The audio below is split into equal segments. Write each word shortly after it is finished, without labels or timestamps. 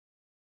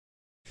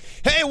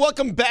Hey,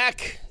 welcome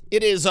back.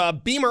 It is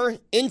Beamer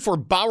in for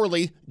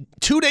Bowerly.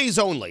 2 days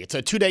only. It's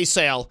a 2-day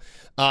sale.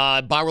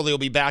 Bowerly will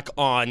be back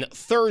on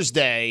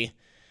Thursday,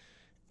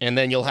 and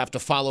then you'll have to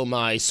follow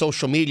my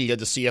social media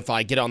to see if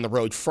I get on the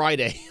road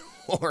Friday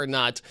or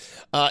not.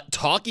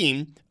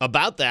 Talking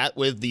about that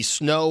with the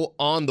snow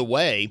on the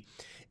way,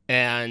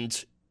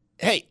 and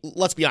hey,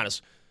 let's be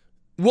honest,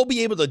 we'll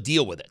be able to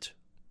deal with it.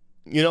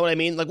 You know what I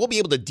mean? Like, we'll be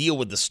able to deal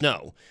with the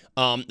snow.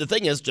 The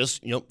thing is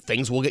just,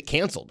 things will get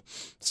canceled.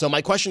 So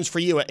my question's for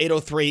you at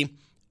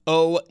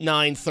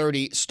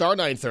 803-0930, star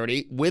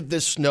 930, with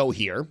this snow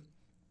here.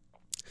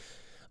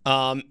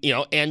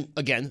 And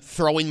again,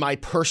 throwing my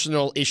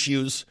personal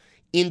issues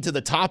into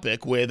the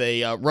topic with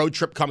a road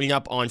trip coming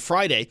up on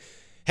Friday.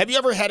 Have you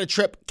ever had a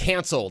trip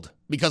canceled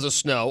because of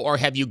snow, or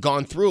have you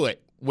gone through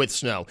it with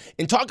snow?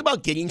 And talk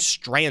about getting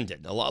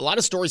stranded. A lot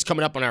of stories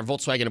coming up on our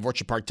Volkswagen of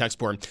Orchard Park text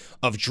board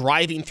of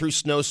driving through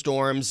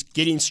snowstorms,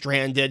 getting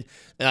stranded,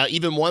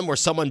 even one where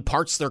someone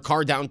parks their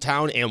car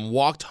downtown and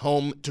walked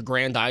home to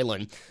Grand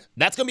Island.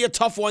 That's going to be a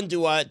tough one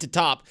to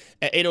top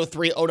at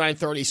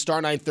 803-0930,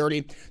 star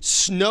 930.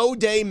 Snow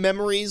day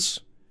memories,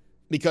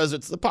 because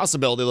it's the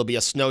possibility there'll be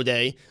a snow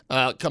day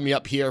coming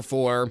up here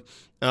for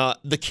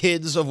the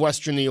kids of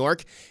Western New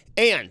York.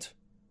 And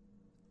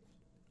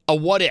a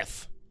what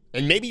if.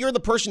 And maybe you're the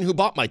person who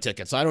bought my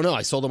tickets. I don't know.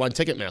 I sold them on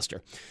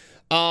Ticketmaster.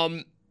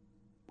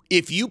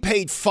 If you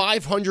paid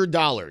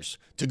 $500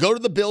 to go to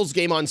the Bills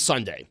game on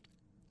Sunday,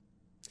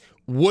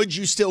 would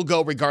you still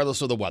go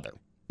regardless of the weather?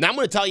 Now, I'm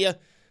going to tell you,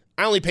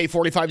 I only pay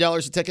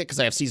 $45 a ticket because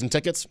I have season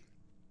tickets.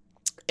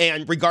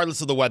 And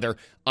regardless of the weather,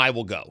 I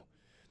will go.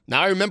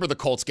 Now, I remember the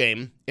Colts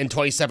game in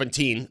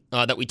 2017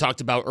 that we talked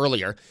about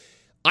earlier.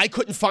 I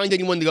couldn't find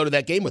anyone to go to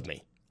that game with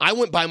me. I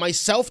went by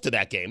myself to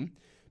that game,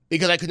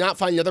 because I could not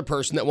find another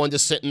person that wanted to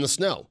sit in the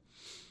snow.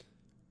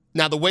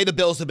 Now, the way the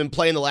Bills have been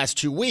playing the last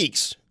 2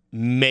 weeks,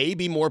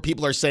 maybe more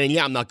people are saying,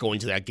 yeah, I'm not going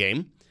to that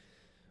game.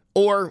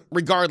 Or,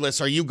 regardless,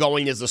 are you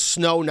going? Is the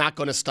snow not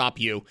going to stop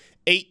you?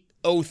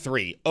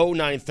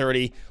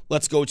 803-0930.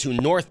 Let's go to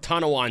North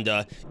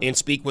Tonawanda and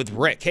speak with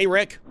Rick. Hey,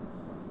 Rick.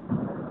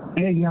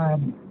 Hey,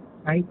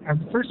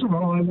 first of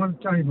all, I want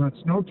to tell you about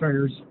snow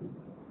tires.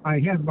 I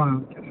have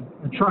a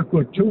truck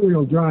with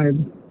two-wheel drive,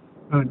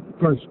 of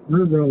course,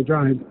 rear-wheel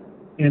drive.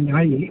 And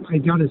I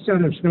got a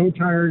set of snow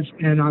tires,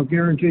 and I'll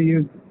guarantee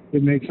you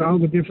it makes all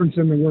the difference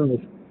in the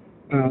world.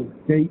 I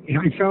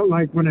felt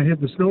like when I had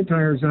the snow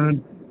tires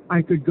on,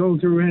 I could go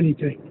through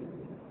anything.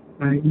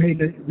 I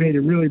made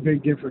a really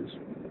big difference.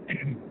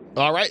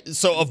 All right,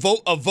 so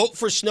a vote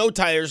for snow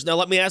tires. Now,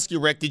 let me ask you,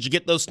 Rick, did you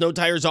get those snow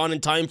tires on in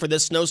time for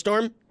this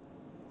snowstorm?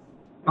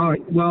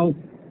 Well,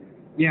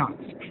 yeah.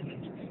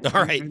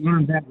 All right. I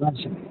learned that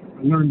lesson.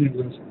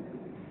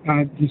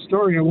 The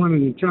story I wanted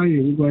to tell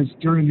you was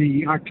during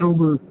the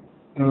October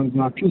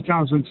of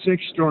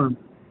 2006 storm.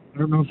 I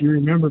don't know if you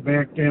remember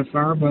back that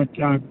far, but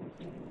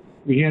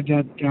we had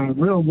that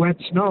real wet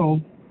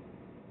snow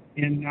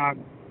in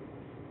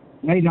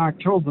late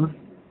October,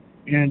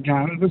 and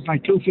it was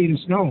like 2 feet of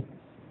snow.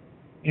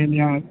 And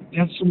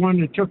that's the one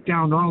that took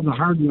down all the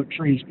hardwood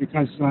trees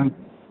because the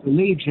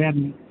leaves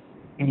hadn't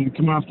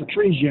come off the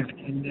trees yet,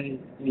 and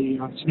the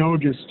snow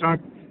just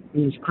stuck. It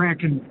was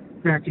cracking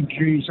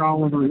trees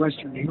all over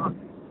Western New York.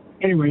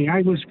 Anyway,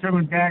 I was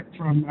coming back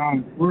from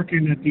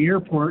working at the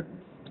airport.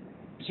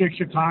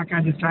 6 o'clock,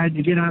 I decided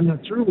to get on the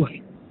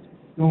thruway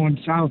going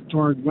south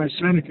toward West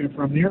Seneca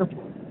from the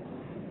airport.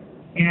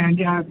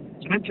 And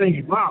I'm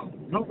thinking, wow,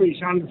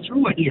 nobody's on the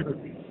thruway here.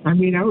 I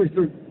mean, I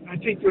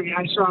think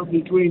I saw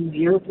between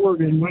the airport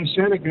and West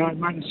Seneca, I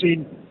might have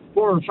seen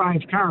 4 or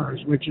 5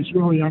 cars, which is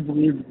really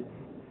unbelievable.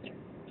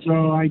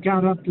 So I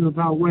got up to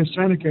about West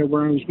Seneca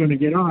where I was going to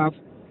get off,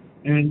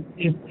 and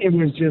it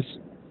was just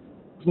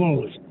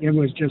closed. It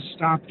was just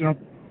stopped up,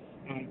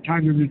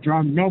 time of the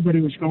drum.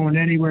 Nobody was going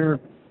anywhere,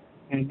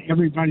 and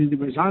everybody that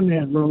was on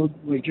that road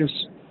was just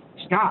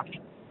stopped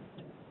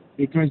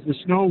because the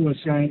snow was,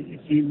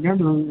 if you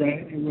remember,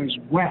 it was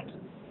wet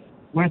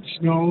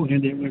snow,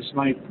 and it was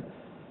like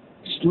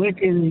slicker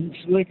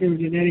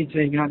than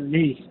anything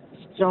underneath.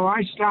 So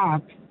I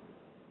stopped.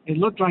 It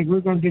looked like we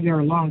were going to be there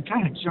a long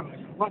time. So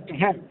what the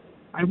heck?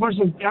 I was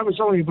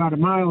only about a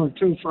mile or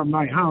 2 from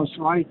my house,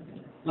 so I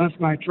left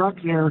my truck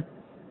there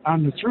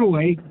on the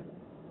thruway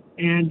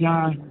and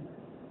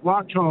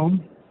walked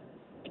home,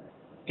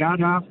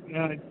 got off,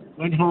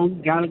 went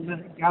home, got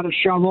a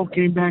shovel,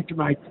 came back to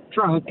my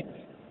truck,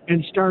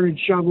 and started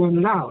shoveling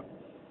it out.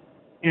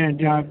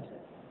 And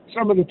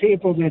some of the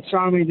people that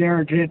saw me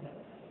there,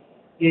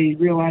 they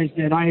realized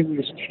that I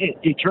was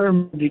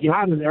determined to get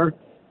out of there.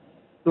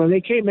 So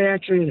they came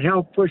actually and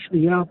helped push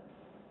me out.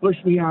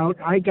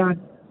 I got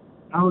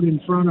out in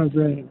front of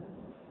the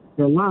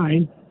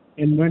line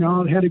and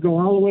had to go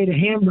all the way to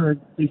Hamburg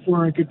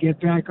before I could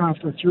get back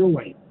off the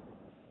thruway.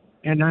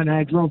 And then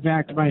I drove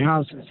back to my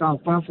house in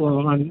South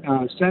Buffalo on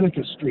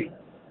Seneca Street.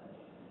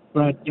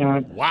 But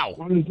wow.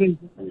 One of the things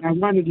I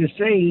wanted to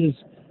say is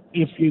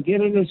if you get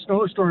in a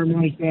snowstorm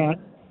like that,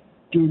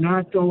 do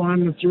not go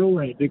on the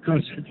thruway,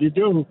 because if you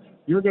do,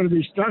 you're going to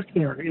be stuck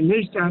there. At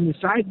least on the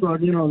side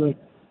road,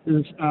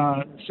 the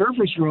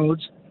surface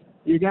roads,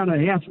 you got a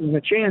half of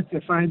a chance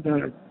to find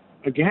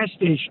a gas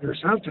station or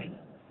something.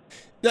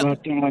 Now,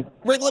 But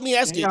Rick, let me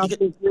ask you.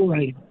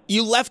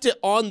 You left it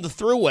on the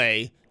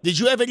thruway. Did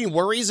you have any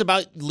worries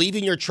about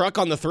leaving your truck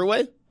on the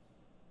thruway?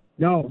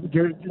 No,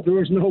 there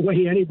was no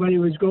way anybody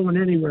was going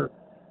anywhere.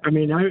 I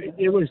mean,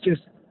 it was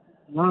just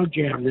log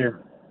jam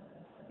there.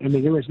 I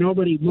mean, there was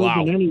nobody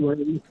moving anywhere.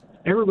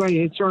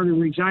 Everybody had sort of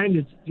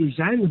resigned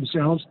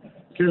themselves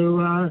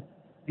to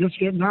just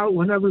getting out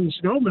whenever the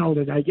snow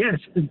melted, I guess.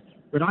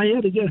 But I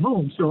had to get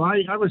home, so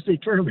I was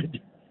determined.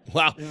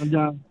 Wow.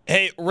 And,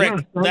 hey,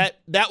 Rick,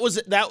 that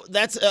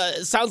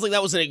sounds like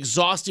that was an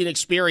exhausting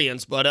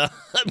experience, but I'm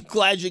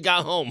glad you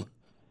got home.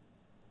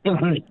 All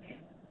right.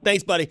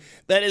 Thanks, buddy.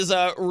 That is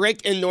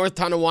Rick in North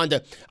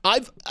Tonawanda.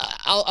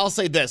 I'll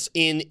say this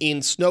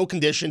in snow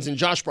conditions, and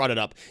Josh brought it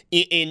up,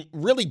 in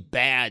really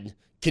bad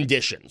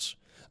conditions.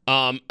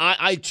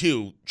 I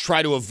too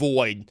try to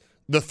avoid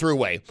the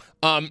thruway.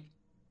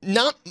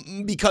 Not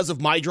because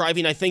of my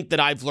driving. I think that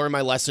I've learned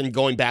my lesson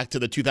going back to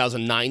the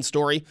 2009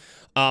 story.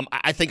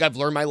 I think I've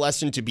learned my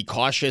lesson to be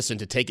cautious and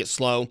to take it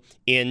slow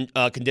in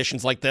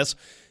conditions like this.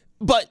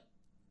 But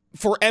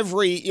for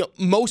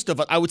most of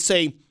it, I would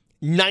say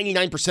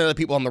 99% of the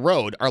people on the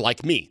road are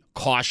like me,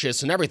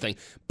 cautious and everything.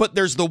 But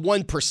there's the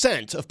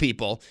 1% of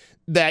people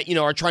that,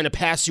 are trying to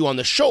pass you on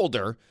the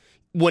shoulder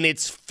when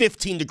it's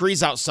 15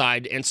 degrees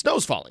outside and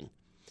snow's falling.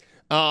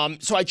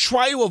 So I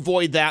try to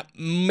avoid that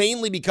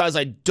mainly because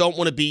I don't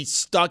want to be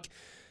stuck,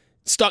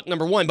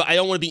 number one, but I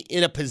don't want to be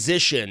in a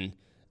position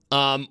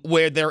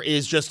where there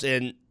is just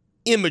an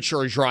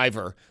immature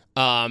driver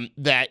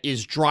that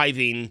is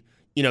driving,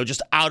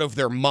 just out of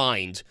their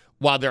mind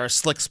while there are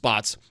slick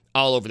spots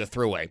all over the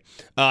thruway.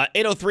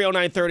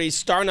 803-0930,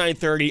 star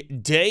 930.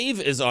 Dave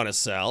is on a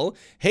cell.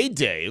 Hey,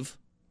 Dave.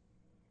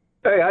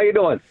 Hey, how you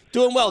doing?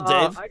 Doing well,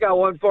 Dave. I got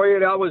one for you.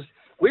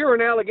 We were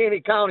in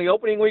Allegheny County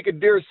opening week of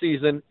deer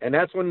season, and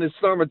that's when the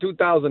storm of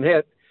 2000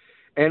 hit.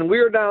 And we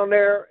were down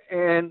there,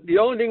 and the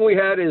only thing we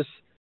had is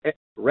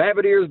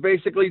Rabbit Ears,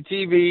 basically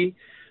TV,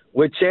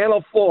 with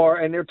Channel 4,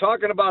 and they're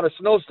talking about a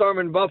snowstorm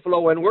in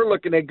Buffalo, and we're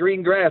looking at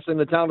green grass in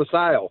the town of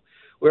Scioto.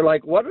 We're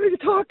like, what are you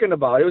talking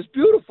about? It was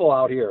beautiful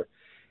out here.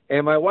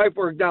 And my wife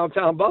worked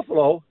downtown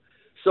Buffalo,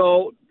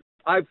 so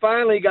I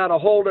finally got a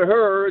hold of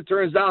her. It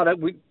turns out that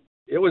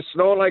it was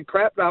snowing like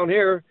crap down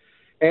here,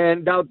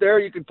 and out there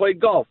you could play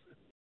golf.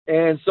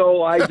 And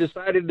so I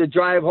decided to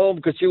drive home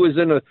because she was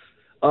in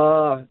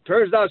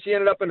turns out she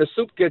ended up in a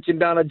soup kitchen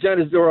down at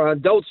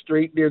on Dote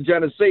Street near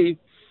Genesee.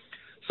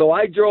 So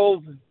I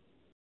drove,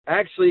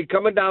 actually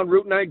coming down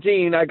Route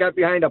 19, I got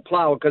behind a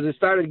plow because it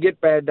started to get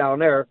bad down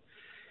there.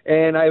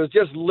 And I was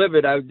just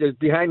livid. I was just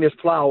behind this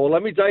plow. Well,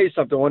 let me tell you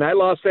something. When I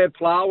lost that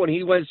plow, when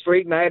he went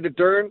straight and I had to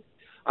turn,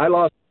 I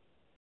lost.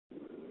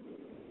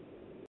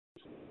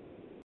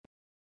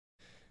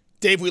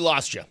 Dave, we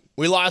lost you.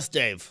 We lost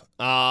Dave.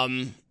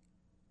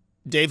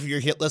 Dave, if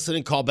you're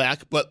listening, call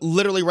back. But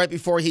literally right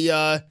before he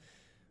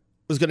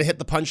was going to hit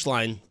the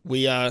punchline,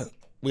 we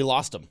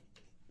lost him.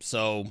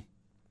 So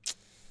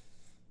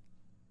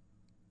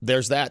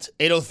there's that.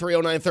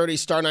 803-0930,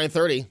 star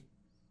 930.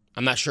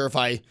 I'm not sure if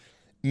I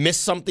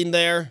missed something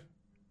there,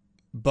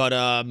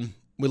 but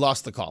we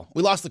lost the call.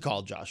 We lost the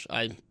call, Josh.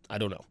 I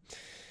don't know.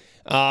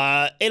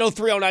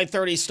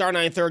 803-0930, star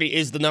 930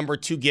 is the number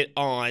to get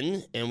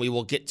on, and we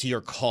will get to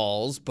your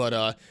calls.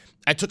 But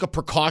I took a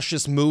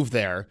precautious move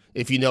there,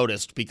 if you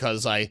noticed,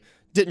 because I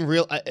didn't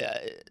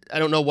I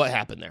don't know what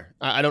happened there.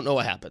 I don't know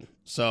what happened.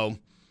 So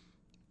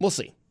we'll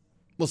see.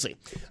 We'll see.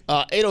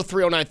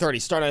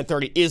 803-0930, star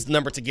 930 is the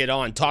number to get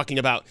on, talking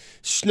about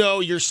snow,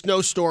 your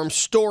snowstorm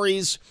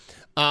stories.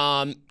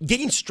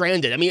 Getting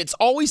stranded. I mean, it's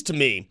always, to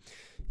me,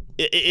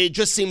 it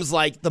just seems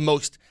like the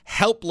most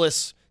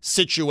helpless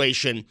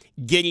situation,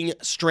 getting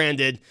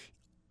stranded,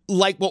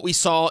 like what we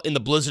saw in the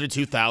blizzard of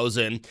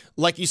 2000,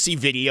 like you see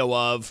video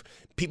of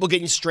people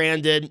getting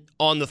stranded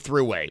on the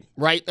thruway,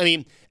 right? I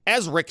mean,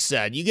 as Rick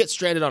said, you get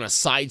stranded on a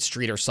side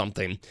street or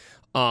something.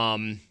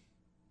 I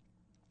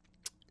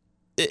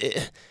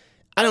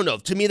don't know.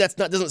 To me,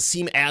 doesn't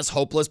seem as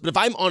hopeless. But if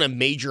I'm on a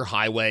major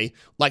highway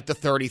like the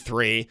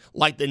 33,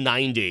 like the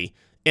 90,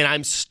 and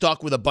I'm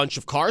stuck with a bunch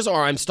of cars,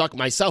 or I'm stuck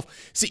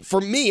myself. See, for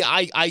me,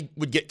 I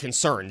would get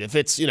concerned if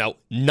it's,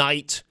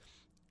 night,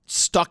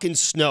 stuck in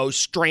snow,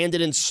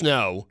 stranded in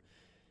snow,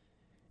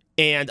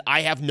 and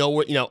I have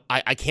nowhere,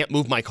 I can't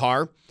move my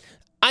car.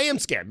 I am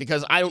scared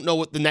because I don't know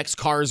what the next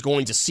car is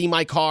going to see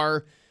my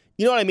car.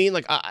 You know what I mean?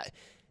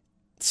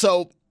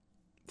 So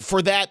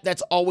for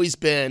that's always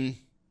been,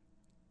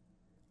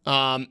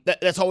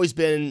 that's always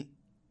been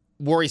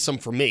worrisome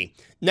for me.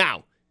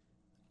 Now,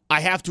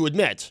 I have to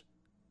admit,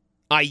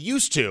 I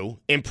used to,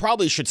 and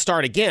probably should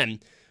start again,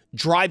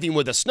 driving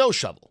with a snow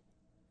shovel.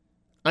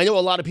 I know a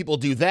lot of people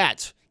do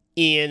that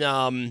in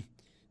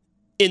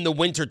the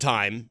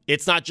wintertime.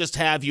 It's not just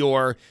have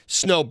your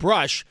snow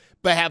brush,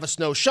 but have a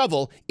snow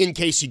shovel in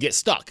case you get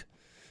stuck.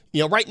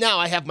 Right now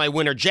I have my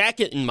winter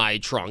jacket in my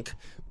trunk,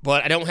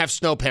 but I don't have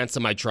snow pants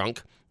in my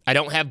trunk. I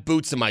don't have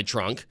boots in my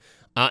trunk,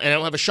 and I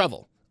don't have a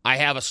shovel. I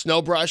have a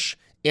snow brush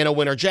and a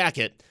winter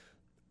jacket.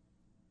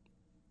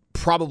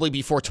 Probably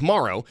before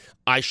tomorrow,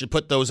 I should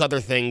put those other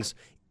things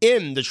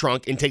in the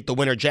trunk and take the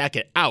winter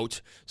jacket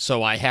out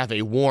so I have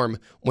a warm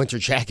winter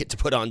jacket to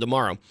put on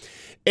tomorrow.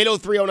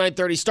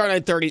 803-0930, star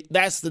 930,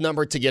 that's the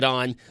number to get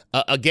on.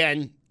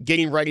 Again,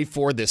 getting ready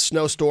for this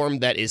snowstorm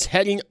that is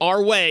heading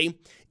our way.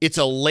 It's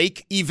a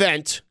lake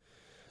event,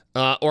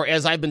 or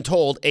as I've been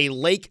told, a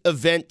lake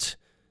event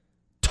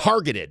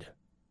targeted.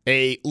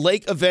 A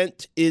lake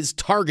event is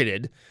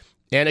targeted.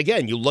 And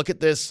again, you look at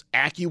this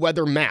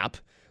AccuWeather map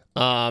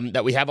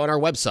that we have on our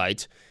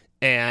website,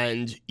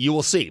 and you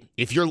will see.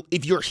 If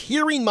you're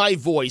hearing my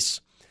voice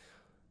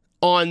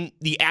on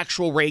the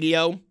actual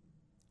radio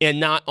and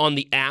not on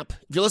the app,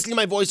 if you're listening to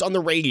my voice on the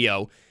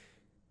radio,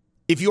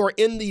 if you are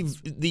in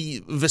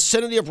the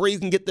vicinity of where you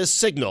can get this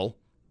signal,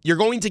 you're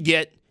going to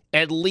get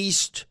at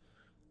least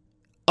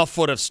a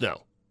foot of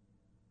snow.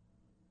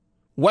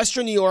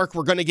 Western New York,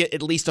 we're going to get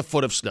at least a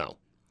foot of snow.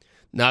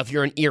 Now, if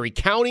you're in Erie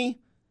County,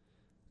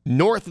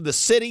 north of the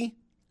city,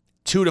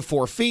 2 to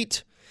 4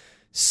 feet.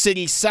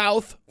 City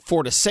south,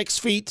 4 to 6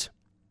 feet.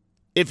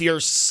 If you're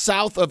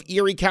south of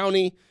Erie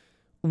County,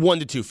 1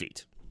 to 2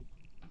 feet.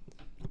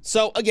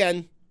 So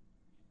again,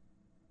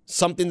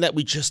 something that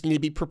we just need to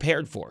be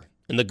prepared for.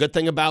 And the good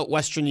thing about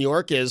Western New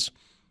York is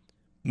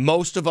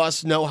most of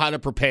us know how to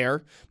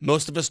prepare.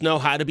 Most of us know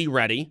how to be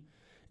ready.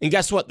 And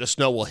guess what? The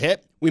snow will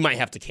hit. We might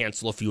have to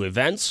cancel a few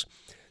events,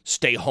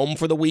 stay home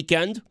for the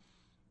weekend,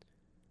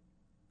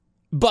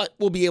 but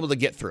we'll be able to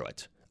get through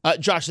it.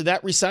 Josh, did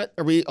that reset?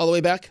 Are we all the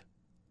way back?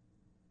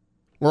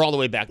 We're all the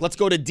way back. Let's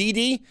go to Dee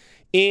Dee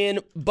in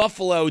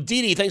Buffalo.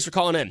 Dee Dee, thanks for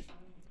calling in.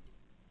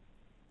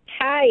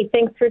 Hi,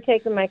 thanks for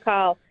taking my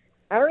call.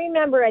 I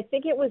remember, I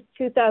think it was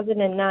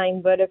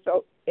 2009, but if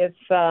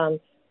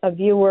a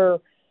viewer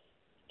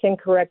can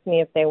correct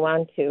me if they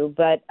want to,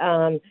 but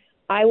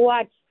I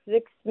watched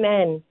 6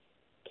 men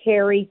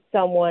carry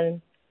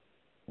someone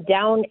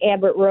down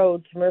Abbott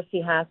Road to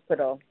Mercy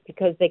Hospital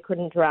because they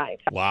couldn't drive.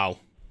 Wow.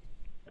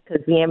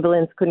 Because the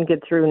ambulance couldn't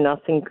get through,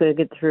 nothing could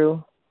get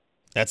through.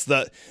 That's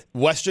the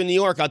Western New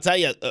York. I'll tell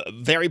you,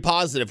 very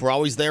positive. We're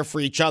always there for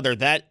each other.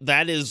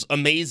 That is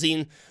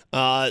amazing.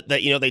 That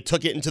they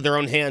took it into their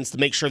own hands to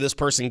make sure this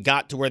person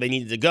got to where they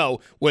needed to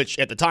go, which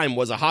at the time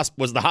was the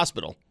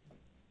hospital.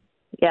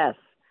 Yes,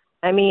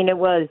 I mean it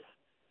was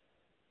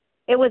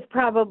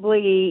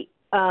probably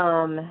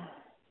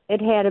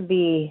it had to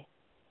be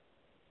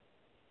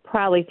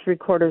probably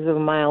 3/4 of a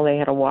mile they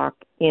had to walk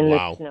in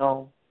the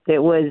snow.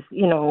 It was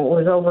it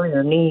was over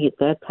your knee at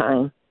that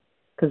time,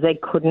 because they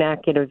could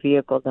not get a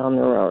vehicle down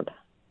the road.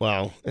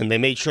 Wow. And they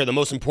made sure the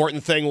most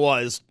important thing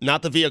was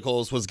not the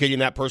vehicles, was getting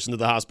that person to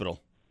the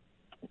hospital.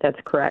 That's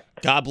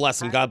correct. God bless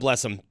them. God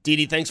bless them. Dee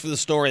Dee, thanks for the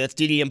story. That's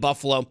Dee Dee in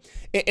Buffalo.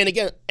 And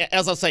again,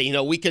 as I'll say,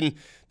 we can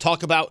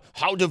talk about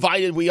how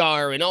divided we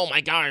are and, oh,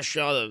 my gosh,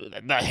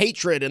 the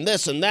hatred and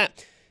this and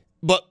that.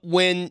 But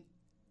when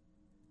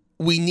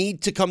we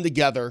need to come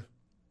together,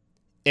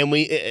 and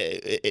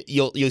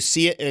you'll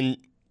see it in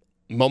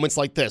moments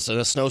like this, in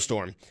a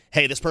snowstorm.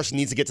 Hey, this person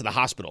needs to get to the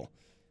hospital.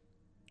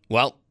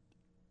 Well,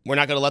 we're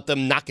not going to let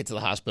them not get to the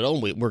hospital.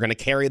 We're going to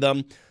carry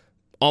them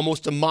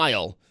almost a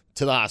mile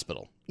to the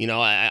hospital.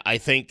 I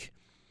think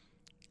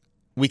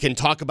we can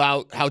talk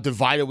about how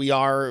divided we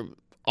are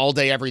all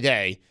day, every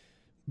day.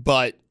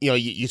 But,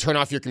 you turn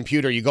off your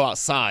computer, you go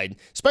outside,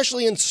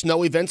 especially in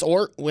snow events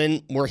or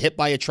when we're hit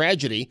by a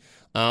tragedy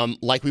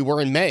like we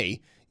were in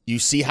May, you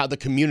see how the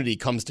community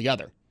comes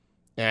together.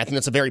 And I think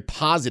that's a very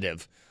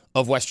positive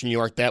of Western New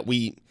York, that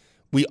we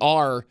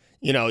are,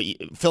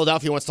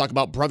 Philadelphia wants to talk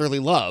about brotherly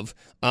love.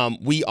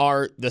 We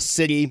are the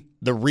city,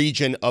 the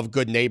region of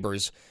good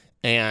neighbors,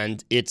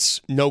 and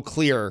it's no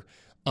clearer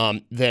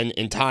than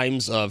in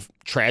times of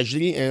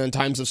tragedy and in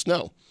times of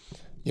snow.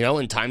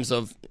 In times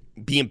of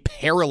being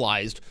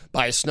paralyzed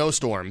by a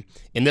snowstorm,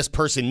 and this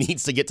person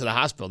needs to get to the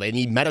hospital. They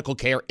need medical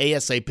care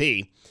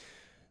ASAP.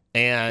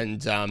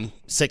 And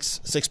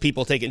six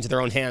people take it into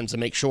their own hands and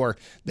make sure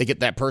they get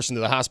that person to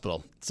the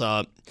hospital. It's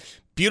a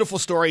beautiful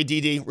story,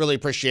 Dee Dee. Really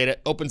appreciate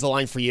it. Opens the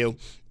line for you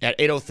at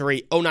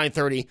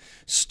 803-0930,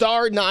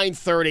 star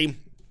 930.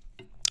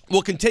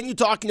 We'll continue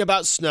talking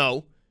about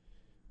snow,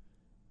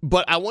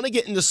 but I want to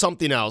get into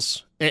something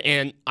else,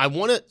 and I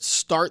want to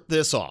start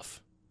this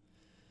off.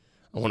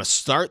 I want to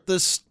start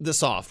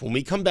this off. When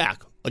we come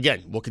back,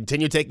 again, we'll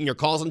continue taking your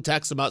calls and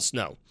texts about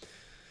snow.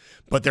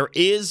 But there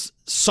is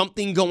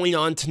something going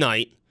on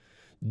tonight.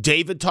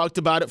 David talked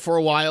about it for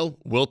a while.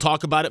 We'll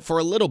talk about it for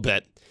a little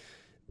bit.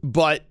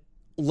 But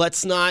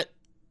let's not,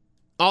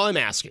 all I'm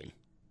asking,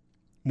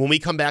 when we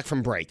come back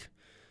from break,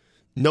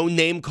 no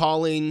name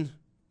calling,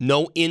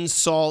 no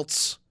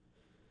insults.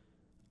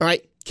 All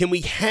right, can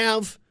we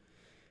have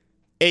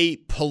a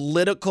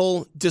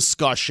political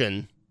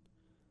discussion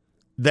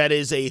that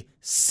is a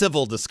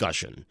civil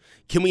discussion?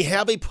 Can we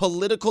have a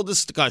political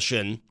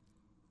discussion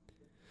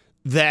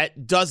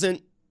that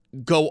doesn't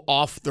go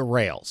off the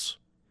rails?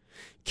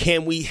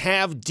 Can we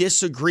have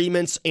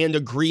disagreements and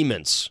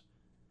agreements?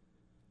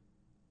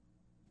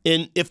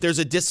 And if there's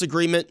a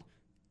disagreement,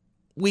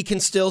 we can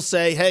still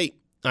say, hey,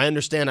 I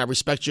understand. I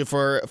respect you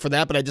for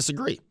that, but I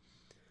disagree.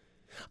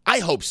 I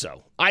hope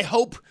so. I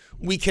hope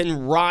we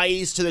can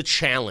rise to the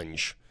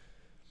challenge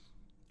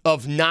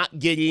of not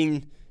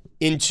getting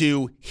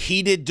into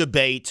heated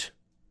debate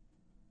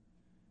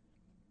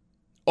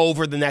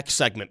over the next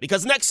segment.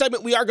 Because the next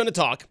segment we are going to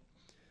talk.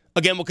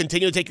 Again, we'll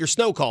continue to take your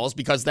snow calls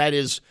because that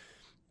is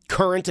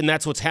current and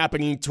that's what's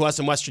happening to us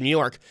in Western New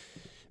York.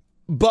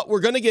 But we're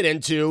going to get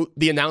into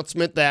the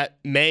announcement that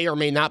may or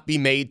may not be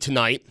made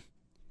tonight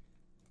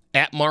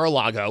at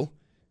Mar-a-Lago,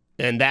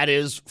 and that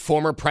is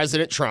former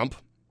President Trump,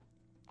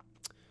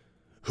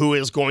 who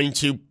is going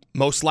to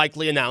most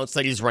likely announce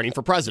that he's running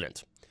for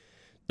president.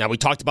 Now, we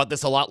talked about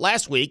this a lot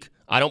last week.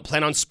 I don't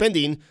plan on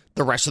spending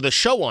the rest of the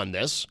show on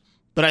this,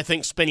 but I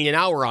think spending an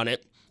hour on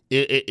it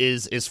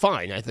is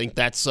fine. I think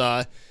that's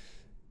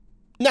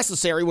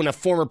necessary when a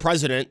former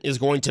president is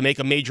going to make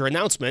a major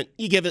announcement.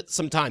 You give it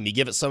some time. You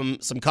give it some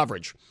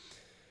coverage.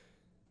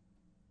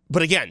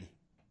 But again,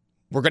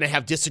 we're going to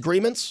have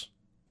disagreements,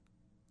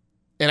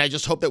 and I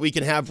just hope that we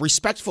can have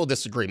respectful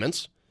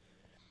disagreements.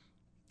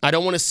 I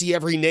don't want to see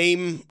every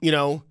name,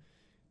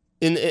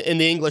 in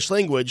the English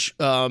language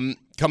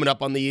coming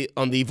up on the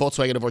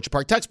Volkswagen of Orchard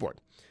Park text board.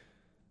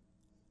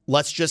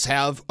 Let's just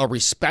have a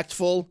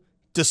respectful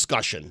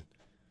discussion.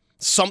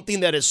 Something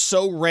that is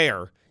so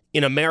rare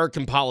in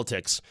American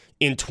politics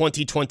in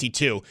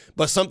 2022,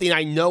 but something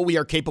I know we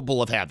are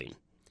capable of having.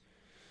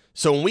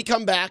 So when we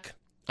come back,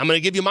 I'm going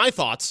to give you my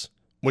thoughts,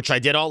 which I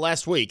did all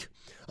last week,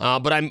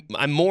 but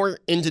I'm more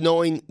into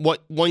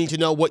wanting to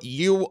know what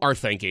you are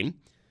thinking.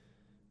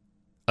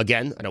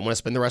 Again, I don't want to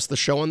spend the rest of the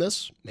show on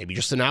this, maybe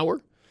just an hour.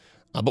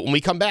 But when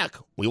we come back,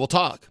 we will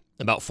talk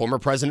about former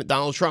President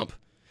Donald Trump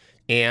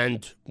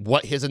and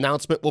what his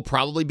announcement will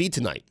probably be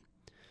tonight.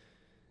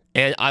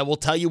 And I will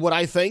tell you what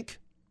I think.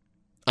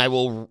 I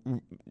will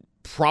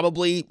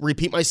probably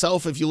repeat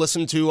myself if you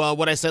listen to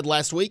what I said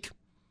last week.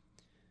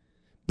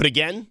 But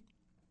again,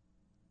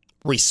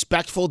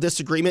 respectful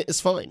disagreement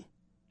is fine.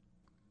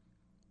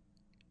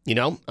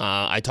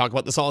 I talk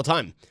about this all the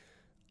time.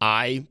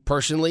 I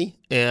personally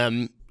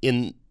am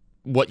in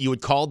what you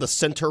would call the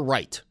center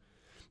right.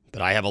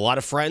 But I have a lot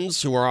of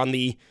friends who are on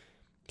the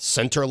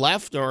center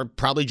left or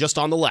probably just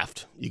on the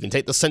left. You can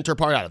take the center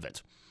part out of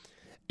it.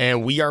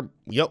 And we are,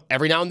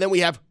 every now and then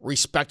we have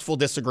respectful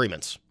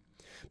disagreements.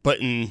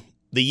 But in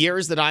the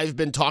years that I've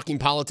been talking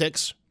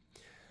politics,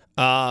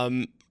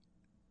 you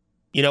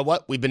know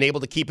what? We've been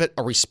able to keep it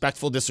a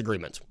respectful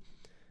disagreement.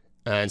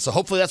 And so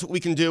hopefully that's what we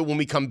can do when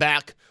we come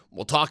back.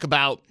 We'll talk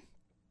about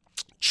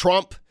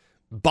Trump,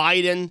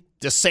 Biden,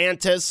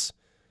 DeSantis,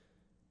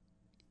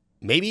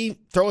 maybe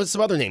throw in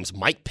some other names.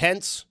 Mike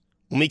Pence.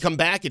 When we come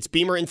back, it's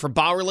Beamer in for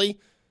Bowerly,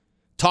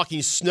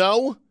 talking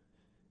snow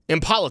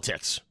and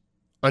politics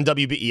on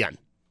WBEN.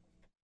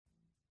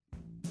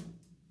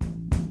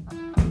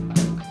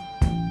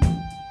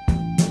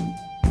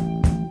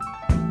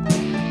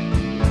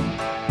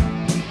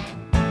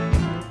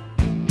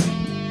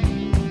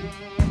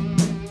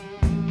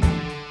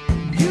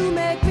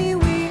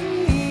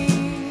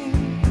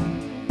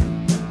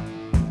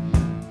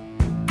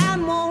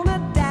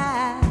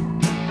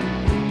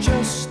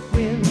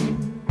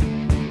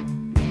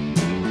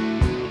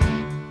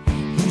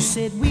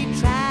 Said we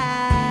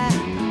try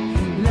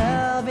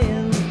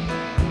loving,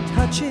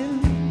 touching,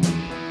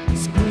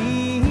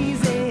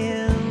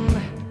 squeezing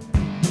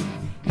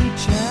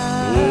each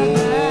other.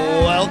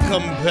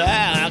 Welcome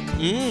back.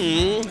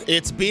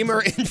 It's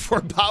Beamer in for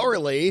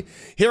Bowerly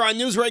here on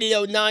News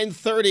Radio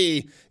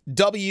 930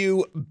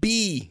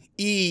 WBEN.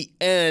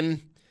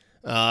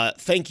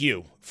 Thank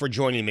you for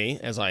joining me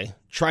as I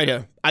try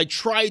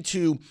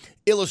to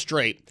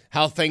illustrate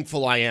how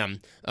thankful I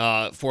am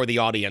for the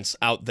audience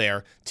out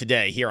there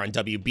today here on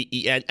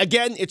WBEN.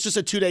 Again, it's just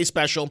a 2-day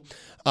special.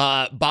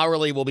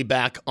 Bowerly will be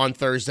back on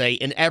Thursday,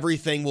 and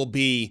everything will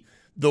be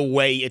the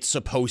way it's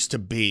supposed to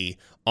be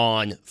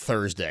on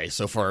Thursday.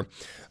 So for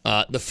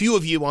the few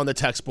of you on the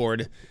text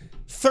board,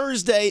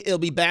 Thursday, it'll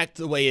be back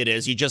the way it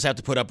is. You just have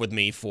to put up with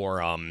me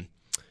for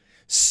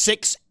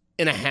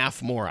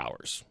 6.5 more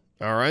hours.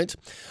 All right.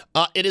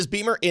 It is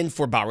Beamer in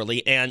for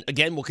Bowerly. And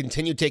again, we'll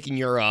continue taking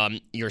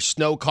your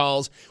snow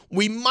calls.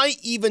 We might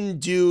even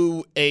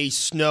do a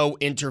snow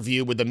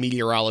interview with a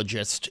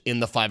meteorologist in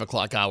the 5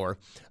 o'clock hour.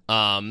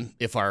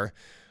 If our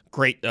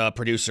great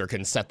producer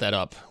can set that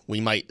up,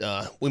 we might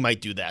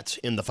do that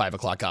in the 5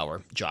 o'clock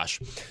hour, Josh.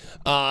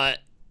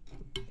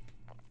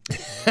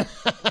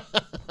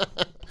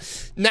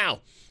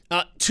 Now,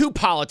 to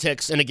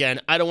politics. And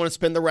again, I don't want to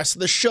spend the rest of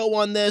the show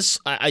on this.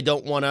 I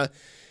don't want to.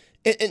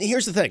 And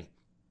here's the thing.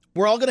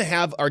 We're all going to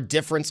have our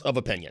difference of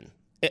opinion.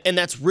 And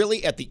that's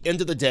really, at the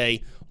end of the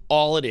day,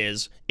 all it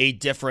is, a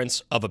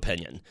difference of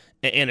opinion.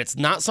 And it's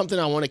not something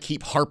I want to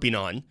keep harping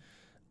on.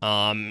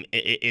 I want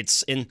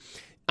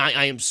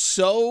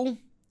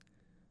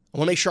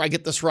to make sure I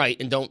get this right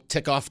and don't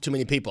tick off too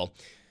many people.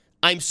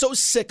 I'm so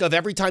sick of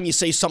every time you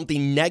say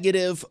something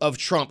negative of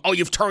Trump. Oh,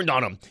 you've turned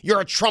on him.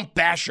 You're a Trump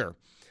basher.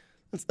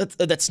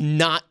 That's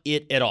not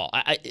it at all.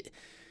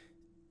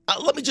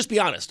 Let me just be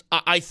honest.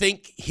 I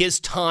think his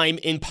time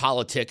in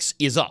politics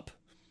is up.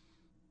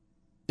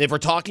 If we're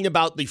talking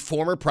about the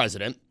former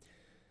president,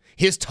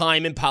 his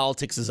time in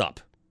politics is up.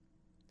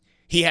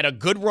 He had a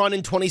good run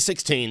in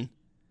 2016.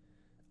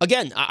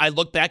 Again, I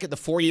look back at the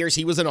 4 years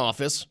he was in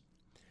office,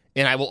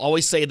 and I will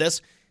always say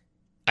this.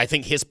 I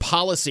think his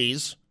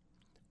policies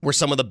were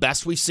some of the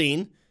best we've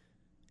seen,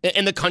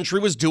 and the country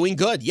was doing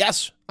good.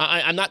 Yes,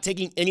 I'm not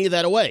taking any of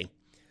that away.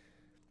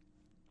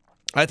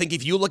 I think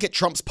if you look at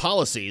Trump's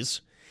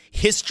policies,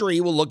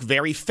 history will look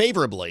very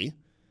favorably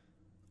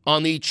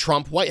on the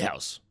Trump White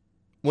House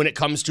when it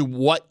comes to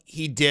what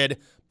he did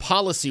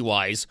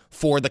policy-wise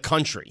for the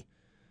country,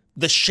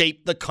 the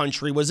shape the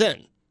country was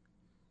in.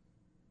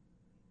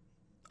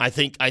 I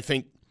think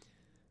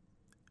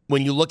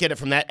when you look at it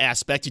from that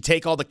aspect, you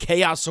take all the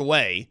chaos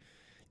away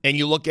and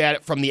you look at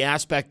it from the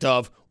aspect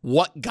of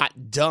what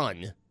got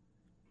done.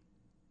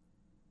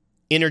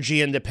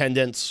 Energy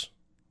independence,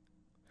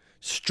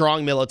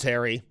 strong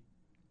military,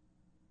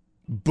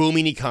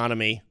 booming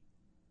economy.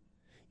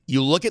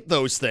 You look at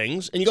those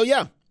things and you go,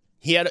 yeah,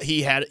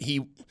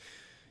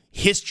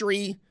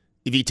 history,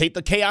 if you take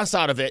the chaos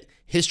out of it,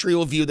 history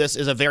will view this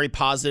as a very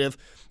positive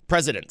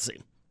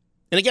presidency.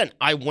 And again,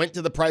 I went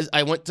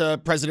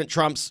to President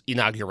Trump's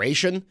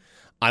inauguration.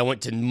 I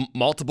went to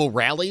multiple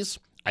rallies.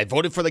 I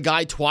voted for the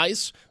guy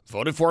twice,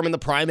 voted for him in the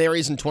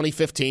primaries in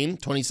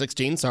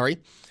 2016, sorry.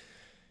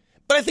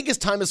 But I think his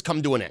time has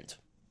come to an end,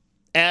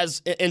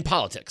 as in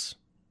politics.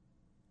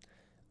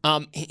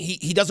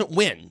 He doesn't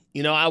win.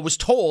 You know, I was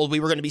told we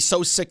were going to be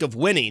so sick of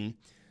winning,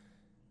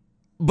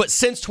 but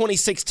since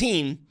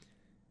 2016,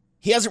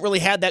 he hasn't really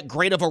had that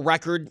great of a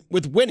record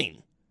with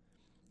winning.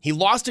 He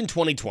lost in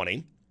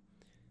 2020,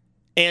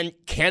 and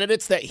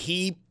candidates that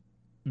he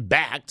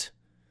backed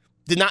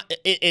did not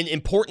in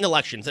important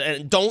elections.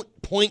 And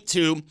don't point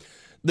to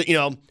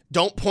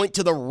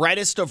the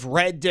reddest of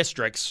red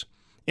districts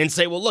and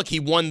say, well, look, he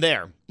won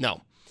there.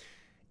 No.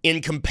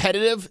 In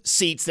competitive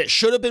seats that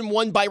should have been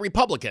won by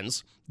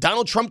Republicans,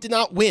 Donald Trump did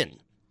not win.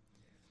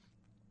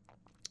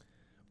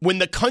 When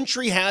the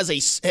country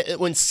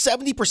when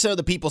 70% of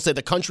the people say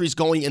the country's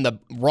going in the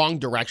wrong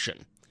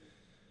direction,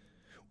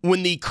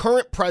 when the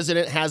current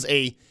president has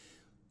a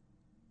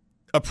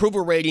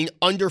approval rating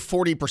under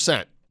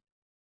 40%,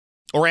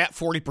 or at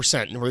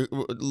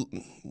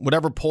 40%,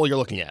 whatever poll you're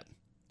looking at,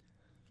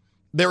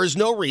 there is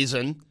no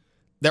reason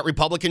that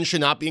Republicans should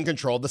not be in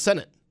control of the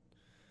Senate.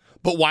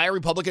 But why are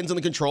Republicans in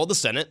the control of the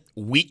Senate?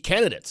 Weak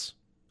candidates.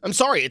 I'm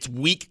sorry, it's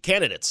weak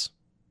candidates.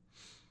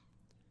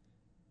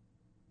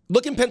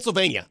 Look in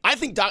Pennsylvania. I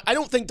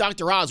don't think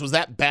Dr. Oz was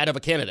that bad of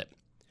a candidate.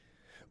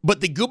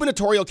 But the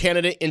gubernatorial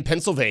candidate in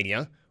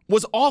Pennsylvania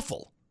was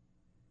awful.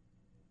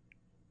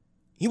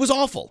 He was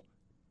awful.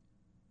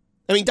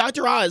 I mean,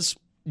 Dr. Oz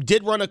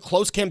did run a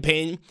close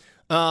campaign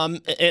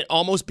and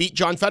almost beat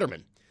John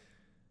Fetterman.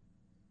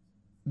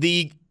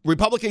 The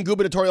Republican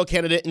gubernatorial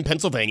candidate in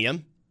Pennsylvania,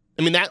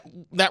 I mean,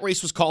 that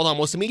race was called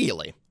almost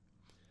immediately.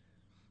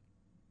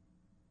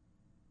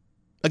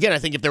 Again, I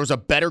think if there was a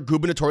better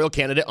gubernatorial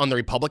candidate on the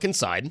Republican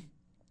side,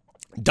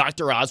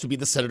 Dr. Oz would be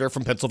the senator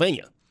from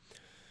Pennsylvania.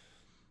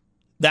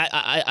 That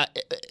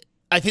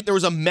I think there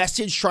was a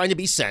message trying to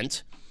be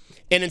sent,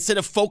 and instead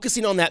of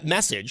focusing on that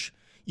message,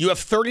 you have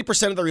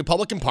 30% of the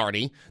Republican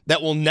Party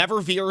that will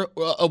never veer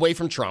away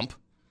from Trump,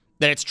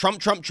 that it's Trump,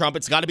 Trump, Trump,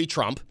 it's got to be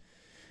Trump,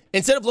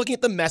 instead of looking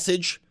at the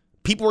message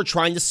people were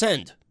trying to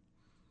send.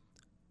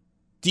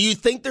 Do you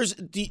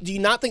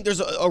not think there's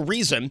a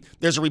reason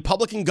there's a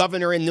Republican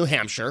governor in New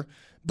Hampshire,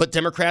 but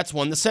Democrats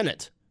won the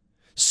Senate?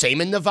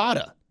 Same in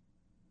Nevada.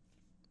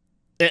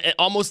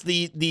 Almost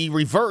the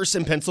reverse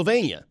in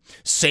Pennsylvania.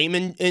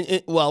 Same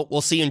well,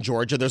 we'll see in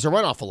Georgia, there's a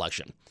runoff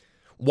election.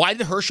 Why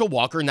did Herschel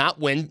Walker not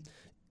win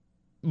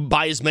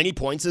by as many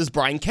points as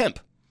Brian Kemp?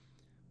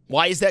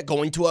 Why is that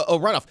going to a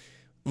runoff?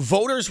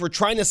 Voters were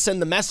trying to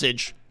send the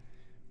message,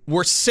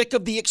 we're sick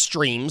of the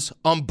extremes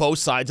on both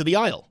sides of the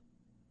aisle.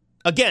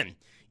 Again,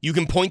 you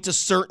can point to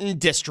certain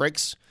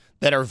districts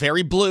that are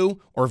very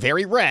blue or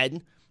very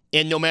red,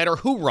 and no matter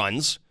who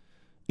runs,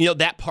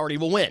 that party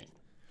will win.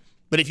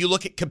 But if you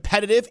look at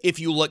competitive, if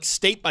you look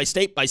state by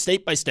state by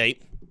state by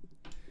state,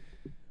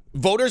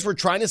 voters were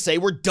trying to say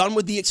we're done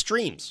with the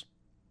extremes.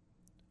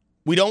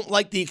 We don't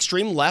like the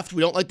extreme left.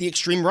 We don't like the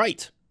extreme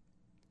right.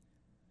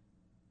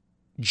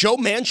 Joe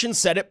Manchin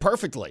said it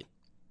perfectly.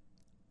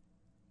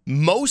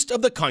 Most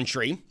of the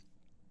country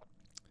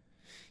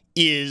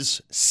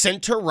is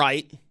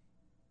center-right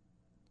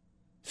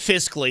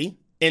fiscally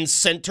and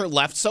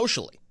center-left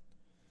socially.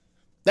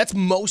 That's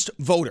most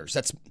voters.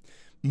 That's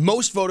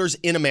most voters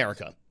in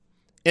America.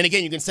 And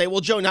again, you can say, well,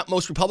 Joe, not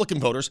most Republican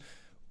voters.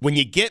 When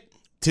you get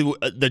to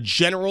the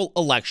general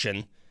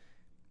election,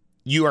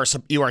 you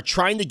are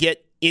trying to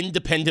get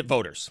independent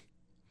voters.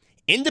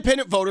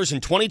 Independent voters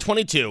in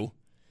 2022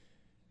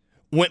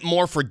 went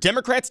more for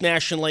Democrats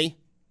nationally,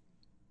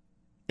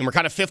 and we're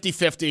kind of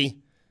 50-50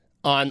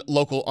 on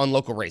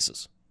local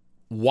races.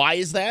 Why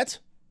is that?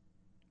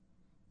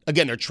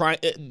 Again,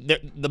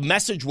 the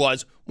message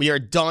was we are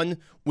done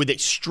with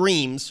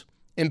extremes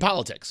in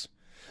politics.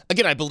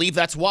 Again, I believe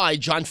that's why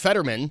John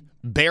Fetterman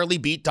barely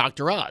beat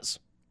Dr. Oz.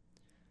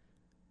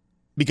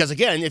 Because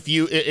again,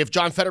 if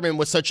John Fetterman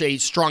was such a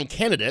strong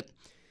candidate,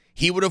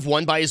 he would have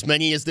won by as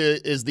many as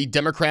the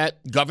Democrat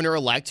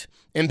governor-elect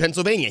in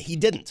Pennsylvania. He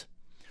didn't.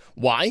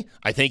 Why?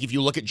 I think if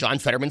you look at John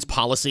Fetterman's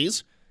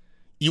policies,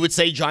 you would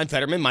say John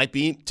Fetterman might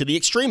be to the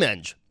extreme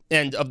end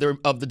of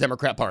the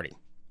Democrat Party.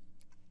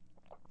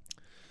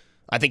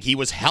 I think he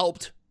was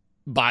helped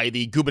by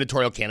the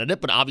gubernatorial candidate,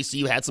 but obviously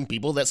you had some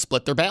people that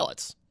split their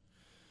ballots.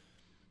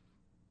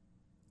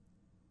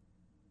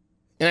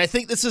 And I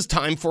think this is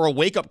time for a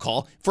wake-up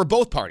call for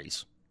both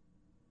parties,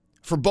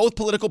 for both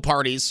political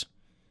parties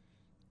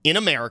in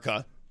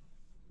America,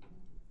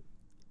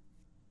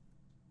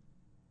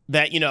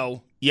 that,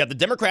 you have the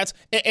Democrats,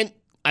 and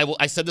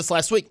I said this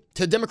last week,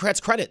 to the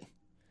Democrats' credit.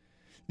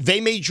 They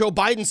made Joe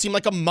Biden seem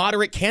like a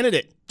moderate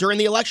candidate during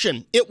the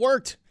election. It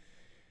worked.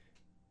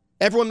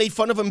 Everyone made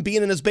fun of him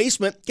being in his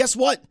basement. Guess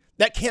what?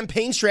 That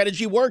campaign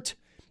strategy worked.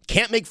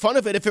 Can't make fun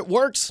of it if it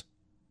works.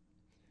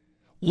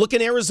 Look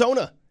in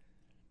Arizona.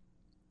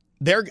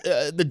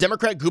 The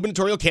Democrat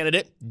gubernatorial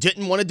candidate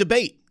didn't want to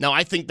debate. Now,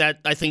 I think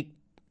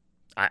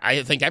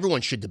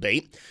everyone should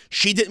debate.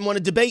 She didn't want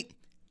to debate.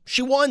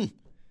 She won.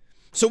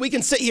 So we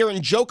can sit here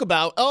and joke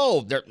about,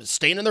 they're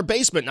staying in their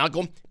basement, not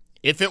going.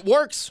 If it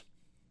works,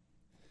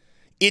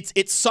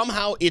 it's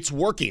somehow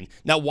working.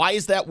 Now, why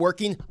is that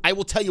working? I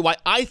will tell you why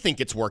I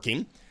think it's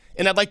working,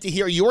 and I'd like to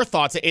hear your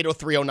thoughts at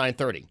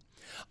 803-0930.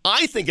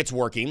 I think it's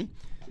working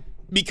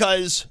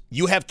because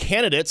you have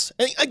candidates,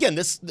 and again,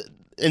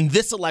 in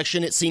this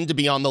election, it seemed to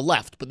be on the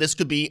left, but this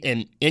could be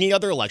in any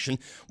other election.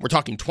 We're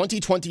talking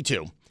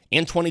 2022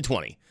 and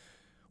 2020.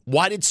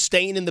 Why did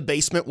staying in the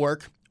basement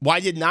work? Why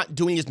did not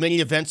doing as many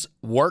events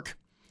work?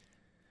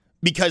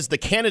 Because the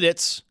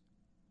candidates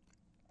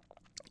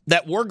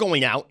that were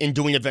going out and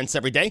doing events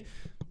every day,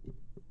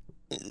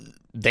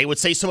 they would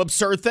say some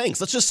absurd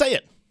things. Let's just say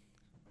it.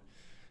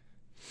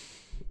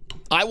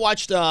 I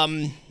watched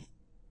a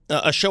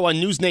show on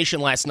News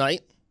Nation last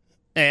night,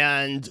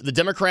 and the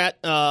Democrat,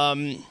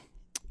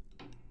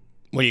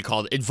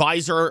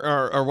 advisor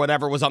or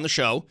whatever was on the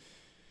show,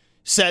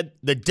 said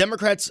the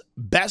Democrats'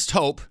 best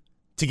hope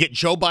to get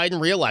Joe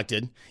Biden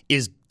reelected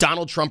is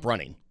Donald Trump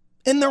running.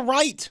 And they're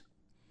right.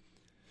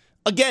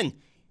 Again,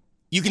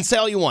 you can say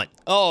all you want.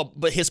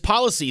 But his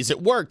policies,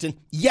 it worked. And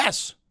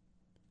yes,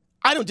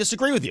 I don't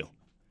disagree with you.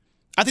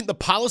 I think the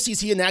policies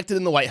he enacted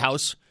in the White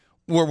House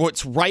were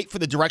what's right for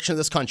the direction of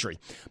this country.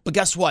 But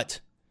guess what?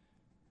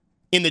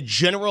 In the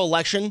general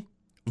election,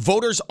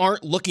 voters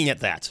aren't looking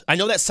at that. I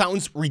know that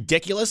sounds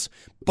ridiculous,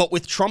 but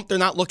with Trump, they're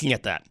not looking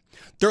at that.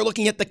 They're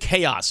looking at the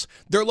chaos.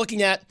 They're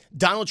looking at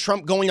Donald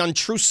Trump going on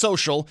Truth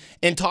Social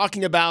and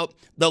talking about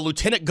the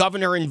lieutenant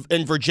governor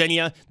in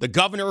Virginia, the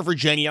governor of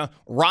Virginia,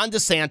 Ron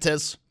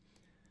DeSantis,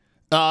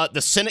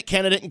 the Senate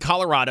candidate in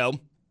Colorado.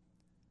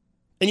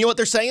 And you know what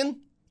they're saying?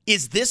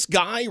 Is this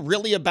guy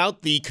really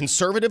about the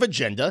conservative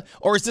agenda,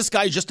 or is this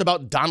guy just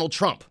about Donald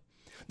Trump?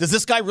 Does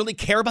this guy really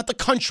care about the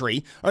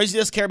country, or does he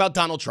just care about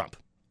Donald Trump?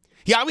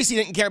 He obviously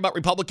didn't care about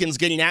Republicans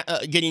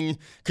getting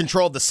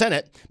control of the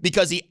Senate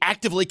because he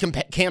actively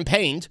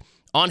campaigned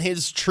on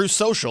his Truth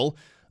Social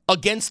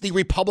against the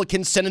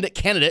Republican Senate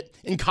candidate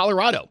in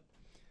Colorado.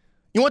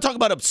 You want to talk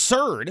about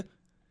absurd?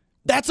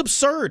 That's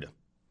absurd.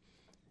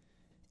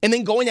 And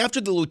then going after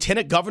the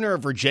lieutenant governor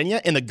of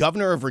Virginia and the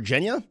governor of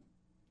Virginia?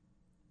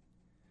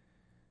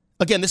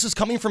 Again, this is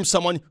coming from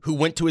someone who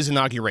went to his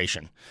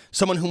inauguration,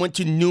 someone who went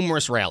to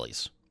numerous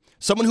rallies.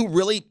 Someone who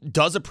really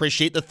does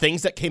appreciate the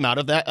things that came out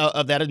of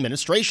that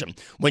administration.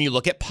 When you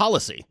look at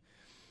policy,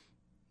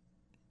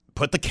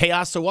 put the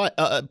chaos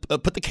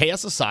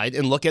aside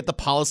and look at the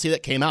policy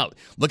that came out.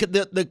 Look at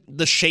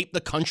the shape the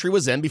country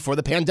was in before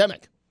the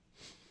pandemic.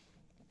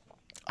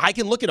 I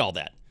can look at all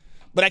that,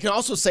 but I can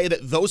also say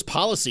that those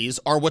policies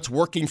are what's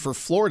working for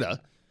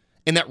Florida,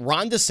 and that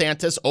Ron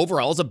DeSantis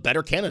overall is a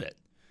better candidate.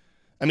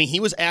 I mean, he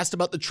was asked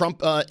about the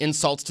Trump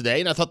insults today,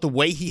 and I thought the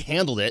way he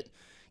handled it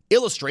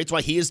illustrates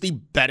why he is the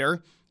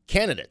better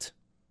candidate.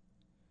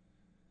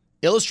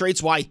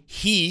 Illustrates why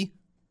he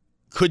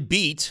could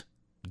beat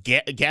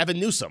Gavin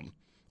Newsom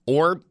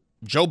or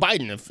Joe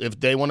Biden if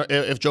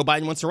Joe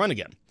Biden wants to run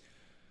again.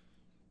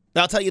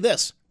 Now, I'll tell you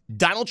this.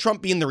 Donald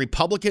Trump being the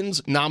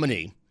Republicans'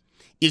 nominee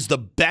is the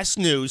best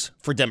news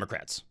for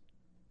Democrats.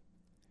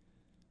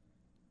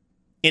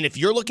 And if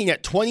you're looking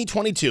at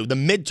 2022, the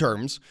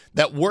midterms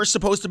that were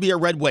supposed to be a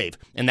red wave,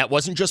 and that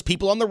wasn't just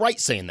people on the right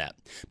saying that.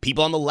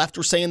 People on the left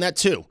were saying that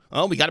too.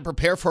 Oh, we got to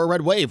prepare for a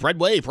red wave, red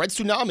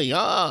tsunami.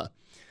 Well,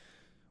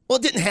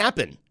 it didn't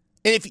happen.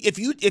 And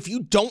if you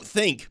don't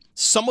think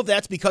some of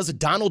that's because of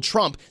Donald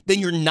Trump, then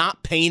you're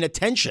not paying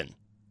attention.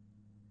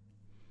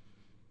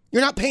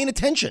 You're not paying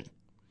attention.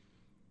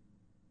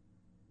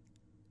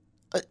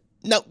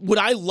 Now, would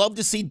I love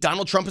to see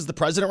Donald Trump as the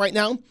president right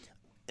now?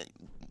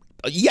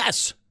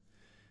 Yes.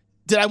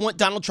 Did I want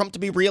Donald Trump to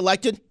be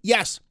reelected?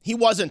 Yes, he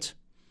wasn't.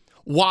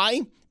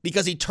 Why?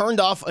 Because he turned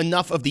off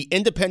enough of the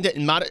independent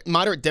and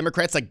moderate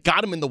Democrats that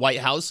got him in the White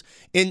House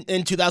in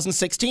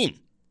 2016.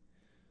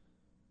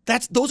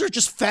 Those are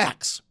just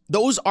facts.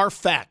 Those are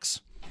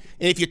facts.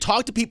 And if you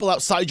talk to people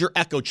outside your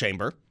echo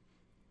chamber,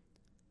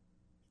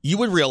 you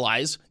would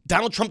realize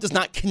Donald Trump does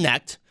not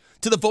connect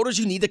to the voters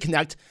you need to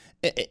connect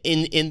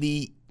in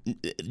the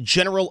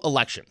general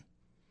election.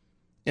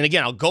 And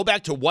again, I'll go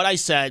back to what I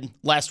said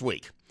last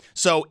week.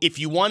 So if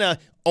you want to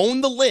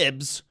own the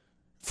libs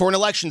for an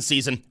election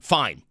season,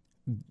 fine.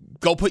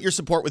 Go put your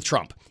support with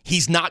Trump.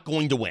 He's not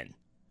going to win.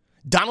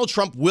 Donald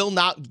Trump will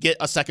not get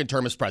a second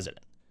term as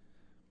president.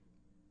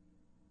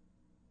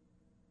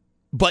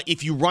 But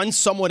if you run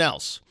someone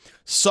else,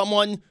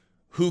 someone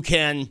who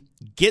can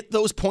get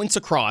those points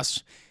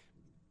across,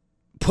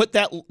 put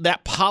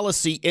that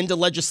policy into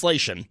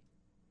legislation,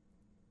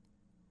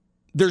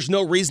 there's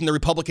no reason the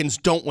Republicans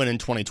don't win in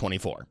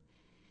 2024.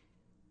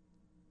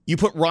 You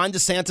put Ron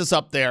DeSantis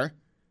up there,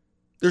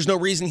 there's no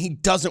reason he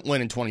doesn't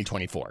win in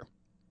 2024.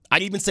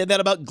 I'd even say that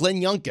about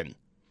Glenn Youngkin.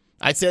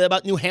 I'd say that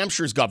about New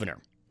Hampshire's governor.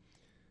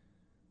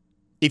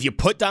 If you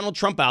put Donald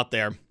Trump out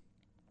there,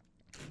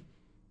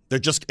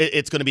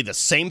 it's going to be the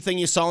same thing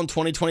you saw in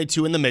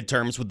 2022 in the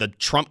midterms with the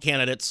Trump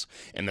candidates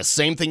and the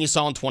same thing you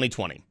saw in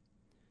 2020.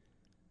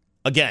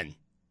 Again,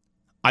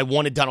 I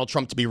wanted Donald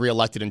Trump to be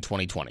reelected in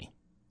 2020.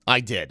 I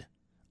did.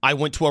 I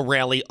went to a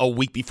rally a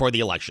week before the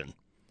election.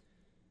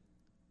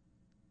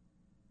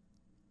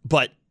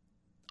 But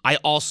I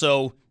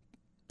also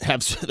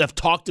have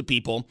talked to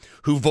people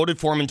who voted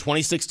for him in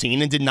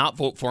 2016 and did not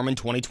vote for him in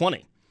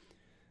 2020.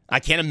 I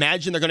can't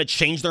imagine they're going to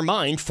change their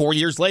mind 4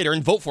 years later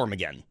and vote for him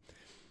again.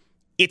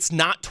 It's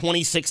not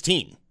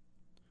 2016.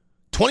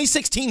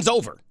 2016's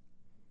over.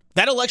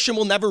 That election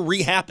will never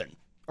re-happen.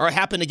 Or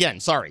happen again,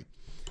 sorry.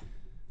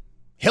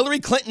 Hillary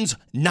Clinton's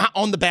not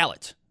on the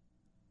ballot.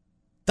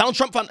 Donald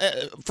Trump,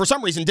 for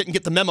some reason, didn't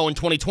get the memo in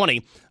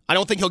 2020. I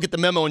don't think he'll get the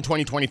memo in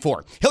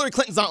 2024. Hillary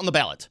Clinton's not on the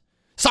ballot.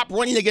 Stop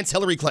running against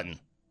Hillary Clinton.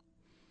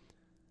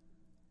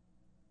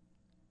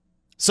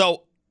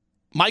 So,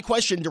 my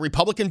question to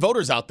Republican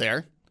voters out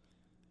there,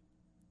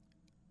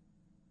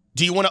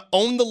 do you want to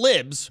own the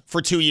libs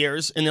for 2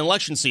 years in an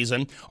election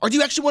season, or do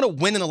you actually want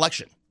to win an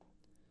election?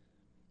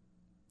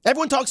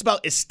 Everyone talks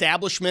about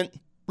establishment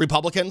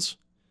Republicans.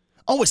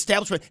 Oh,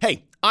 establishment.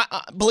 Hey,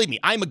 believe me,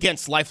 I'm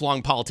against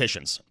lifelong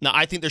politicians. Now,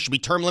 I think there should be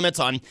term limits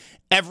on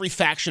every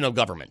faction of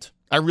government.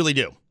 I really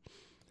do.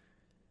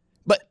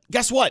 But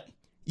guess what?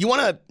 You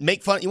want to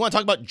make fun, you want to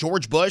talk about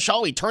George Bush?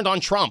 Oh, he turned on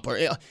Trump.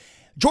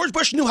 George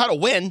Bush knew how to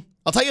win.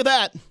 I'll tell you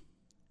that.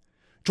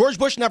 George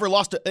Bush never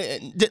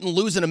didn't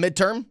lose in a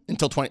midterm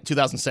until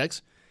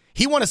 2006.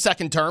 He won a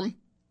second term.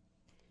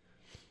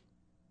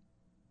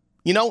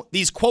 You know,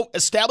 these, quote,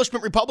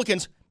 establishment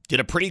Republicans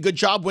did a pretty good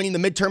job winning the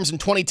midterms in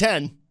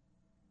 2010.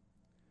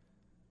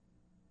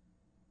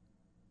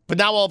 But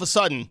now all of a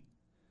sudden,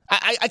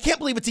 I can't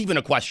believe it's even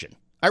a question.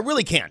 I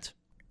really can't.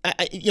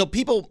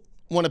 People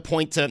want to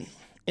point to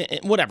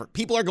whatever.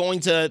 People are going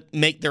to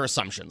make their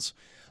assumptions.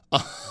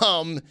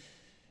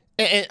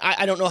 And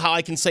I don't know how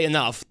I can say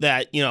enough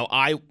that,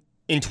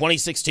 in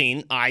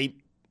 2016, I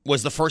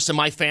was the first in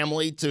my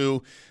family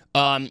to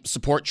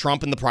support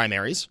Trump in the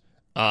primaries.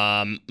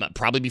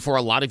 Probably before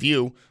a lot of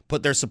you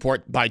put their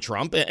support by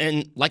Trump.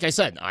 And like I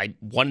said, I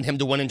wanted him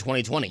to win in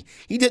 2020.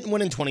 He didn't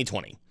win in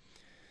 2020.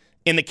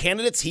 And the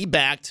candidates he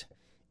backed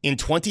in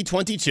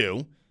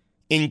 2022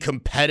 in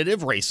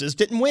competitive races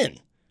didn't win.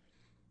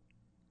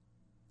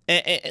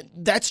 And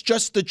that's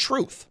just the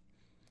truth.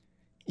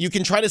 You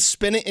can try to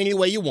spin it any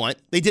way you want.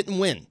 They didn't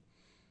win.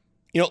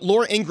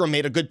 Laura Ingraham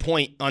made a good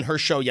point on her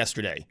show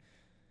yesterday.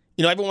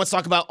 Everyone wants to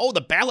talk about,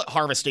 the ballot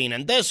harvesting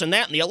and this and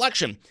that in the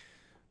election.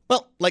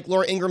 Well, like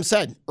Laura Ingraham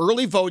said,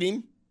 early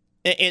voting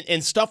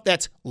and stuff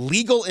that's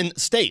legal in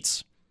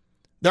states.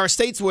 There are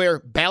states where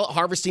ballot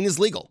harvesting is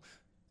legal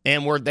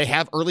and where they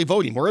have early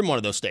voting. We're in one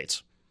of those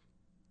states.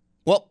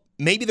 Well,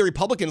 maybe the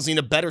Republicans need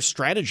a better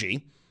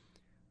strategy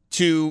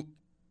to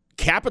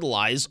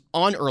capitalize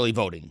on early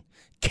voting,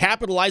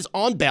 capitalize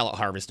on ballot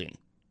harvesting.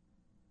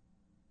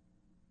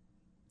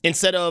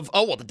 Instead of,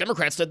 the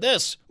Democrats did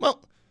this.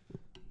 Well,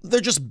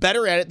 they're just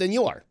better at it than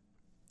you are.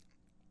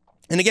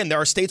 And again, there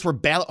are states where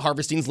ballot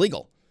harvesting is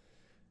legal.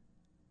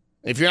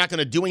 If you're not going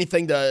to do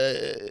anything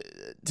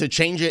to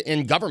change it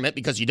in government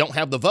because you don't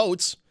have the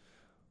votes,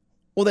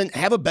 well, then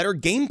have a better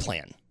game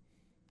plan.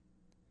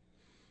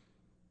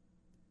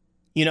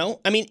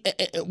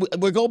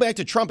 We'll go back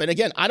to Trump. And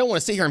again, I don't want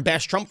to sit here and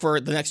bash Trump for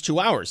the next 2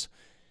 hours.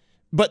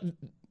 But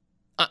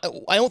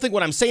I don't think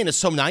what I'm saying is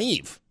so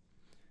naive.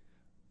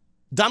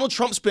 Donald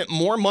Trump spent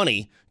more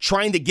money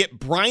trying to get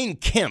Brian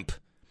Kemp,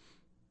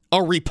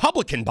 a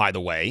Republican, by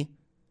the way,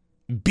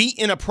 beat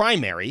in a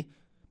primary.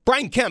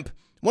 Brian Kemp,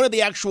 one of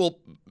the actual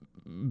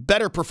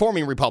better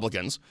performing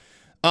Republicans.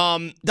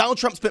 Donald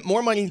Trump spent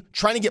more money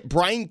trying to get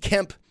Brian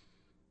Kemp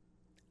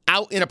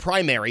out in a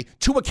primary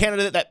to a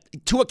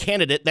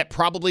candidate that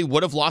probably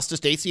would have lost to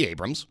Stacey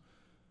Abrams.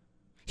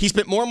 He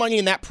spent more money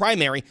in that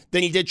primary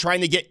than he did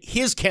trying to get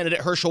his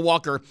candidate, Herschel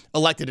Walker,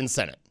 elected in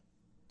Senate.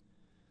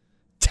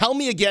 Tell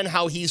me again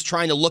how he's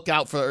trying to look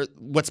out for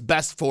what's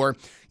best for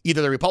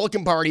either the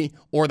Republican Party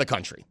or the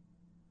country.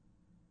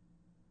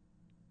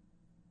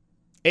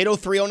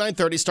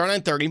 803-0930, star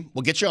 930.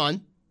 We'll get you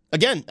on.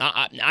 Again,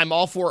 I'm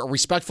all for a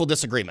respectful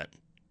disagreement.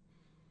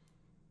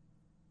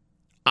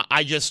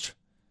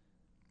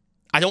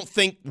 I don't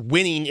think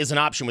winning is an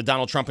option with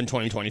Donald Trump in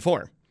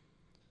 2024.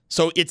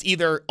 So it's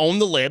either own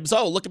the libs,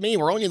 oh, look at me,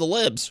 we're owning the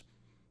libs,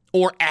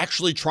 or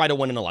actually try to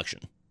win an election.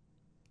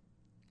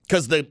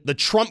 Because the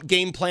Trump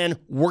game plan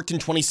worked in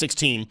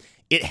 2016.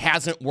 It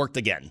hasn't worked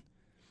again.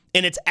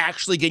 And it's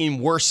actually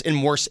getting worse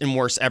and worse and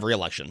worse every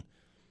election.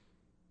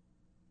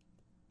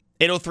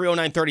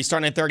 803-0930, star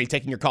 930,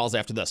 taking your calls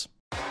after this.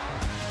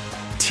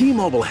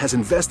 T-Mobile has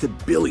invested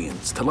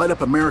billions to light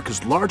up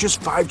America's largest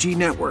 5G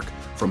network,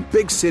 from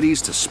big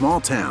cities to small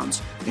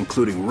towns,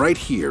 including right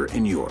here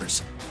in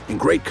yours. And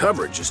great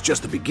coverage is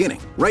just the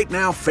beginning. Right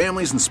now,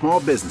 families and small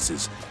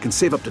businesses can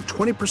save up to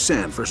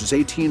 20% versus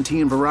AT&T and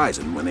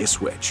Verizon when they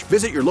switch.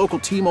 Visit your local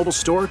T-Mobile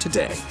store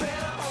today.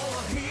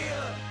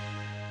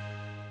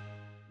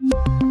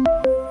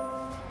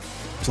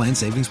 Plan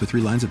savings with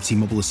 3 lines of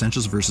T-Mobile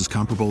Essentials versus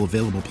comparable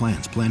available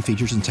plans. Plan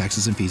features and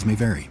taxes and fees may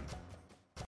vary.